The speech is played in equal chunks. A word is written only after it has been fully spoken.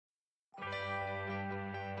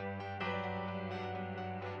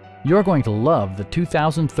You're going to love the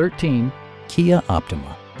 2013 Kia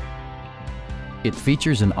Optima. It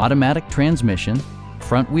features an automatic transmission,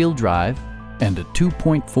 front-wheel drive, and a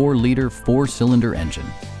 2.4-liter four-cylinder engine.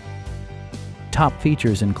 Top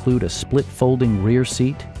features include a split folding rear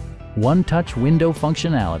seat, one-touch window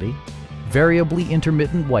functionality, variably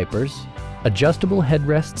intermittent wipers, adjustable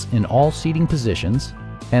headrests in all seating positions,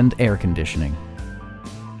 and air conditioning.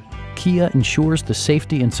 Kia ensures the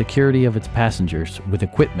safety and security of its passengers with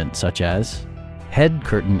equipment such as head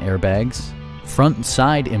curtain airbags, front and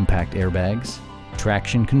side impact airbags,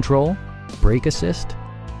 traction control, brake assist,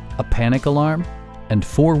 a panic alarm, and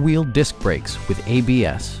four-wheel disc brakes with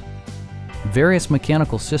ABS. Various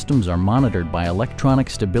mechanical systems are monitored by electronic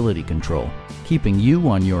stability control, keeping you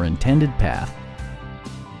on your intended path.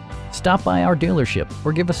 Stop by our dealership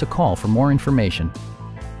or give us a call for more information.